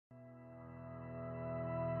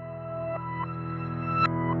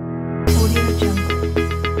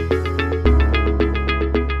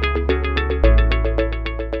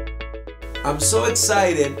so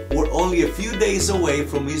excited. We're only a few days away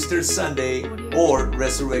from Easter Sunday or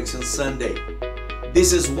Resurrection Sunday.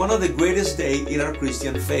 This is one of the greatest days in our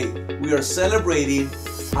Christian faith. We are celebrating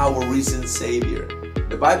our risen Savior.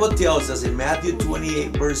 The Bible tells us in Matthew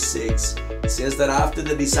 28 verse 6, it says that after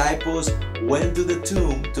the disciples went to the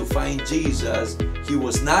tomb to find Jesus, he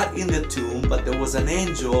was not in the tomb, but there was an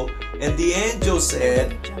angel, and the angel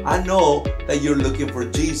said, I know that you're looking for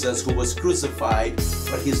Jesus who was crucified,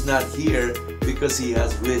 but he's not here because he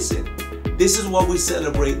has risen. This is what we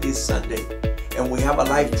celebrate this Sunday. And we have a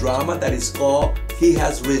live drama that is called He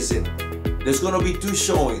Has Risen. There's going to be two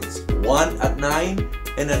showings, one at 9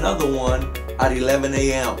 and another one at 11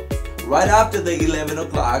 a.m. Right after the 11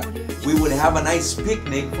 o'clock, we would have a nice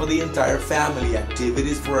picnic for the entire family,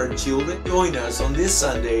 activities for our children. Join us on this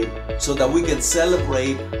Sunday so that we can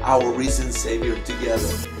celebrate our risen Savior together.